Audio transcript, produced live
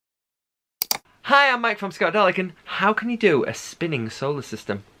Hi, I'm Mike from Scoutadelic, and how can you do a spinning solar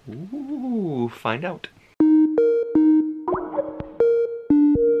system? Ooh, find out.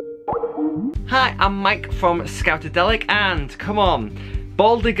 Hi, I'm Mike from Scoutadelic, and come on,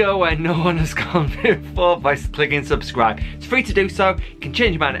 boldly go where no one has gone before by clicking subscribe. It's free to do so, you can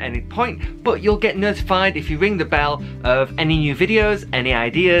change your mind at any point, but you'll get notified if you ring the bell of any new videos, any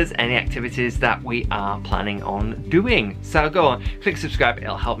ideas, any activities that we are planning on doing. So go on, click subscribe,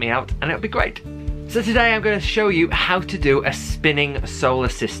 it'll help me out and it'll be great. So today I'm going to show you how to do a spinning solar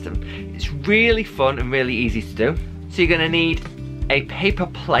system. It's really fun and really easy to do. So you're going to need a paper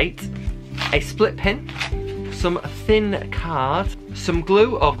plate, a split pin, some thin card, some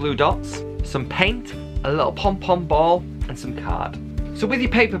glue or glue dots, some paint, a little pom-pom ball and some card. So with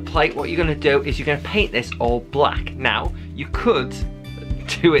your paper plate, what you're going to do is you're going to paint this all black. Now you could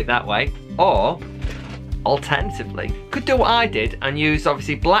do it that way, or alternatively could do what I did and use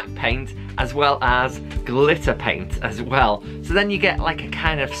obviously black paint as well as glitter paint as well. So then you get like a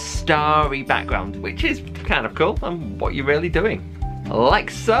kind of starry background, which is kind of cool and what you're really doing. Like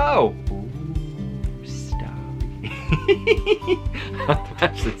so. Ooh, starry. I'm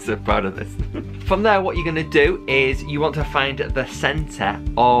actually so proud of this. From there, what you're going to do is you want to find the center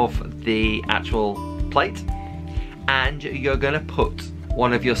of the actual plate and you're going to put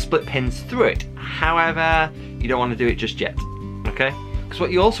one of your split pins through it. However, you don't want to do it just yet, okay? Because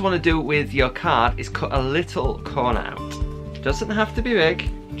what you also want to do with your card is cut a little corner out. Doesn't have to be big,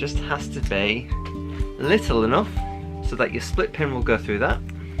 just has to be little enough so that your split pin will go through that,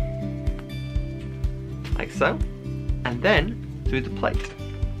 like so, and then through the plate.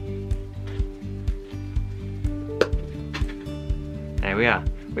 There we are,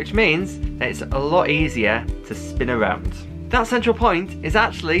 which means that it's a lot easier to spin around. That central point is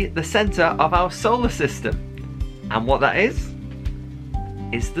actually the center of our solar system, and what that is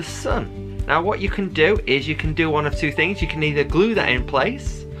the sun. Now what you can do is you can do one of two things. You can either glue that in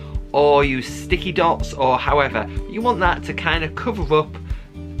place or use sticky dots or however. You want that to kind of cover up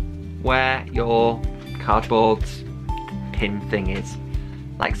where your cardboard pin thing is.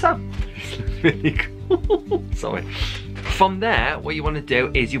 Like so. Really cool. Sorry. From there, what you want to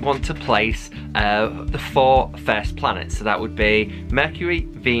do is you want to place the 4 first planets. So that would be Mercury,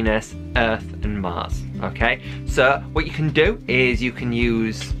 Venus, Earth and Mars. Okay, so what you can do is you can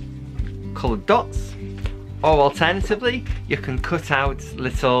use coloured dots, or alternatively you can cut out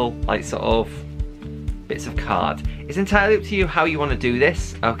little like sort of bits of card. It's entirely up to you how you want to do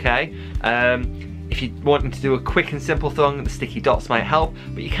this, okay? If you're wanting to do a quick and simple thing, the sticky dots might help,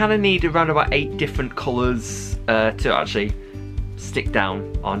 but you kind of need around about 8 different colours to actually stick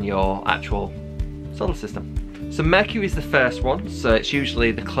down on your actual solar system. So Mercury is the first one, so it's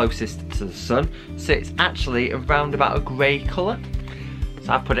usually the closest to the sun, so it's actually around about a grey colour.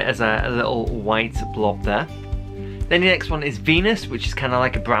 So I've put it as a little white blob there. Then the next one is Venus, which is kind of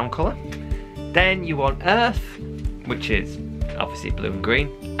like a brown colour. Then you want Earth, which is obviously blue and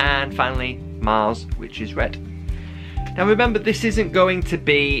green. And finally Mars, which is red. Now remember, this isn't going to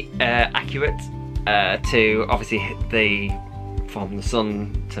be accurate to obviously hit the from the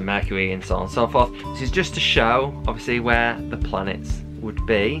sun to Mercury and so on and so forth. This is just to show obviously where the planets would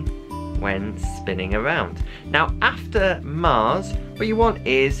be when spinning around. Now after Mars, what you want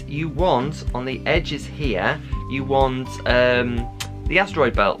is you want on the edges here, you want the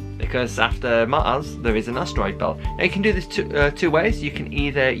asteroid belt, because after Mars there is an asteroid belt. Now you can do this two ways. You can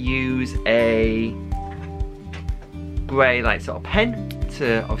either use a grey like sort of pen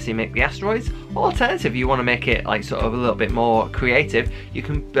to obviously make the asteroids, or alternative, you want to make it like sort of a little bit more creative, you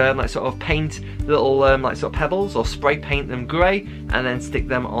can like sort of paint little like sort of pebbles or spray paint them grey and then stick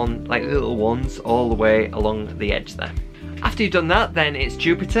them on like little ones all the way along the edge there. After you've done that, then it's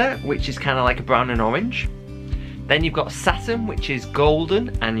Jupiter, which is kind of like a brown and orange. Then you've got Saturn, which is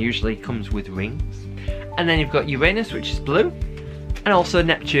golden and usually comes with rings. And then you've got Uranus, which is blue, and also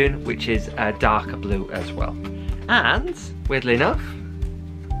Neptune, which is a darker blue as well. And weirdly enough,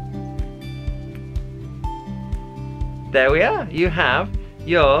 there we are, you have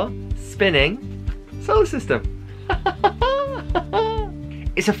your spinning solar system.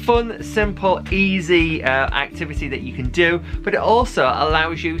 It's a fun, simple, easy activity that you can do, but it also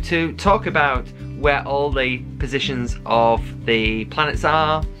allows you to talk about where all the positions of the planets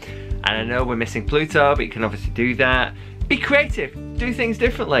are. And I know we're missing Pluto, but you can obviously do that. Be creative, do things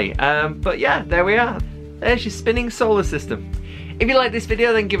differently. But yeah, there we are. There's your spinning solar system. If you like this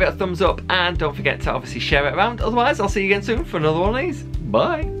video, then give it a thumbs up and don't forget to obviously share it around. Otherwise, I'll see you again soon for another one of these.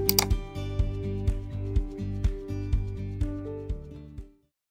 Bye.